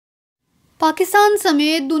پاکستان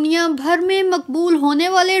سمیت دنیا بھر میں مقبول ہونے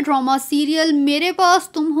والے ڈرامہ سیریل میرے پاس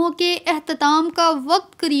تم ہو کے اختتام کا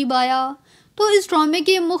وقت قریب آیا تو اس ڈرامے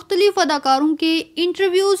کے مختلف اداکاروں کے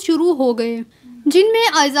انٹرویوز شروع ہو گئے، جن میں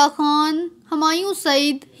عائزہ خان، ہمایوں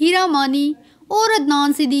سعید، ہیرا مانی اور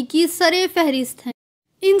عدنان صدیقی سر فہرست ہیں۔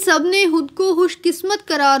 ان سب نے خود کو خوش قسمت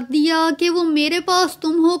قرار دیا کہ وہ میرے پاس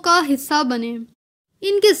تم ہو کا حصہ بنے۔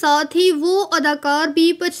 ان کے ساتھ ہی وہ اداکار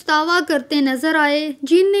بھی پچھتاوا کرتے نظر آئے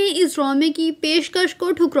جن نے اس ڈرامے کی پیشکش کو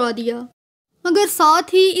ٹھکرا دیا، مگر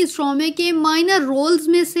ساتھ ہی اس ڈرامے کے مائنر رولز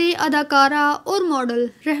میں سے اداکارہ اور ماڈل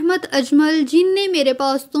رحمت اجمل، جن نے میرے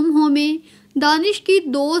پاس تم ہو میں دانش کی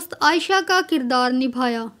دوست عائشہ کا کردار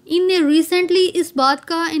نبھایا، ان نے ریسنٹلی اس بات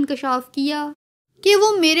کا انکشاف کیا کہ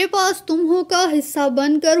وہ میرے پاس تم ہو کا حصہ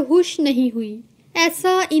بن کر خوش نہیں ہوئی۔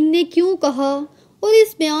 ایسا ان نے کیوں کہا اور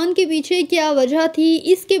اس بیان کے پیچھے کیا وجہ تھی،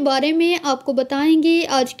 اس کے بارے میں آپ کو بتائیں گے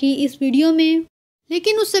آج کی اس ویڈیو میں۔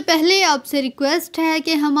 لیکن اس سے پہلے آپ سے ریکویسٹ ہے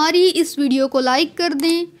کہ ہماری اس ویڈیو کو لائک کر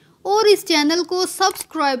دیں اور اس چینل کو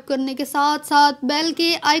سبسکرائب کرنے کے ساتھ ساتھ بیل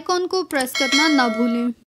کے آئیکن کو پریس کرنا نہ بھولیں۔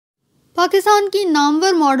 پاکستان کی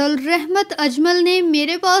نامور ماڈل رحمت اجمل نے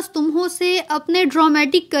میرے پاس تم ہو سے اپنے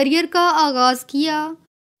ڈرامیٹک کیریئر کا آغاز کیا۔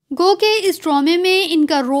 گو کہ اس ڈرامے میں ان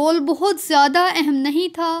کا رول بہت زیادہ اہم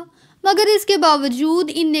نہیں تھا، مگر اس کے باوجود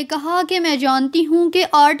ان نے کہا کہ میں جانتی ہوں کہ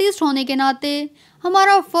آرٹسٹ ہونے کے ناطے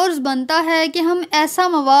ہمارا فرض بنتا ہے کہ ہم ایسا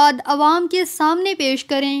مواد عوام کے سامنے پیش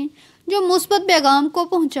کریں جو مثبت پیغام کو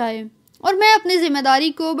پہنچائے، اور میں اپنی ذمہ داری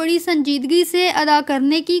کو بڑی سنجیدگی سے ادا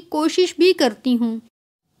کرنے کی کوشش بھی کرتی ہوں۔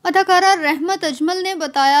 اداکارہ رحمت اجمل نے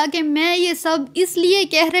بتایا کہ میں یہ سب اس لیے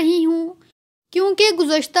کہہ رہی ہوں کیونکہ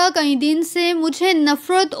گزشتہ کئی دن سے مجھے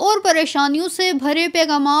نفرت اور پریشانیوں سے بھرے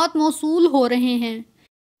پیغامات موصول ہو رہے ہیں،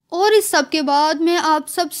 اور اس سب کے بعد میں آپ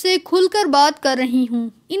سب سے کھل کر بات کر رہی ہوں۔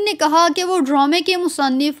 ان نے کہا کہ وہ ڈرامے کے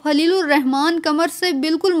مصنف خلیل الرحمان قمر سے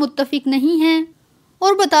بالکل متفق نہیں ہیں،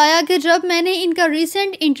 اور بتایا کہ جب میں نے ان کا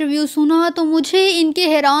ریسنٹ انٹرویو سنا تو مجھے ان کے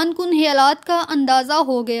حیران کن خیالات کا اندازہ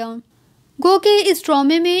ہو گیا۔ گو کہ اس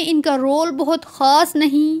ڈرامے میں ان کا رول بہت خاص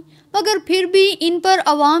نہیں، مگر پھر بھی ان پر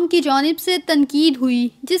عوام کی جانب سے تنقید ہوئی،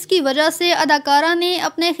 جس کی وجہ سے اداکارہ نے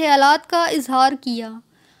اپنے خیالات کا اظہار کیا۔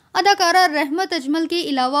 اداکارہ رحمت اجمل کے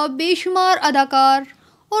علاوہ بے شمار اداکار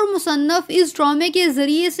اور مصنف اس ڈرامے کے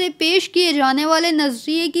ذریعے سے پیش کیے جانے والے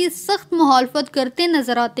نظریے کی سخت مخالفت کرتے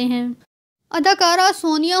نظر آتے ہیں۔ اداکارہ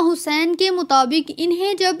سونیا حسین کے مطابق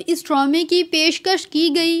انہیں جب اس ڈرامے کی پیشکش کی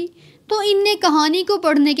گئی تو ان نے کہانی کو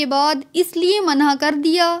پڑھنے کے بعد اس لیے منع کر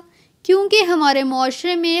دیا کیونکہ ہمارے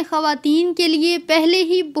معاشرے میں خواتین کے لیے پہلے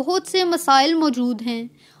ہی بہت سے مسائل موجود ہیں،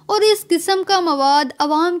 اور اس قسم کا مواد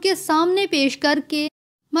عوام کے سامنے پیش کر کے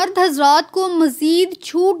مرد حضرات کو مزید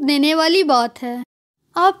چھوٹ دینے والی بات ہے۔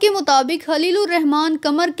 آپ کے مطابق خلیل الرحمان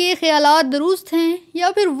قمر کے خیالات درست ہیں، یا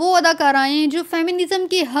پھر وہ اداکارائیں جو فیمنزم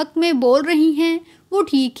کے حق میں بول رہی ہیں وہ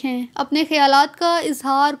ٹھیک ہیں؟ اپنے خیالات کا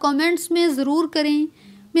اظہار کامنٹس میں ضرور کریں۔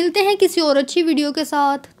 ملتے ہیں کسی اور اچھی ویڈیو کے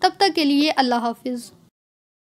ساتھ، تب تک کے لیے اللہ حافظ۔